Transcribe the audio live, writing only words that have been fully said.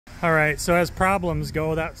All right, so as problems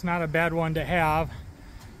go, that's not a bad one to have.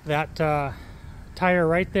 That tire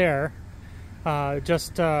right there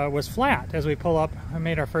just was flat as we pull up. I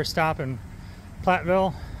made our first stop in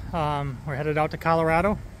Platteville. We're headed out to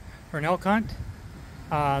Colorado for an elk hunt.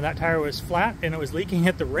 That tire was flat and it was leaking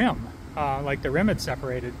at the rim, like the rim had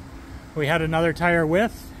separated. We had another tire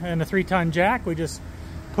width and a 3-ton jack. We just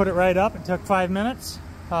put it right up. It took 5 minutes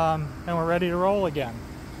and we're ready to roll again.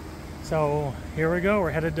 So here we go,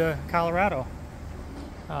 we're headed to Colorado.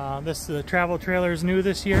 The travel trailer is new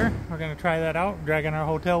this year. We're going to try that out, dragging our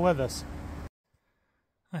hotel with us.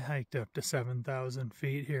 I hiked up to 7,000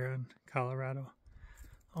 feet here in Colorado.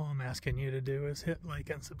 All I'm asking you to do is hit like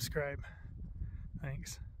and subscribe.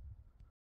 Thanks.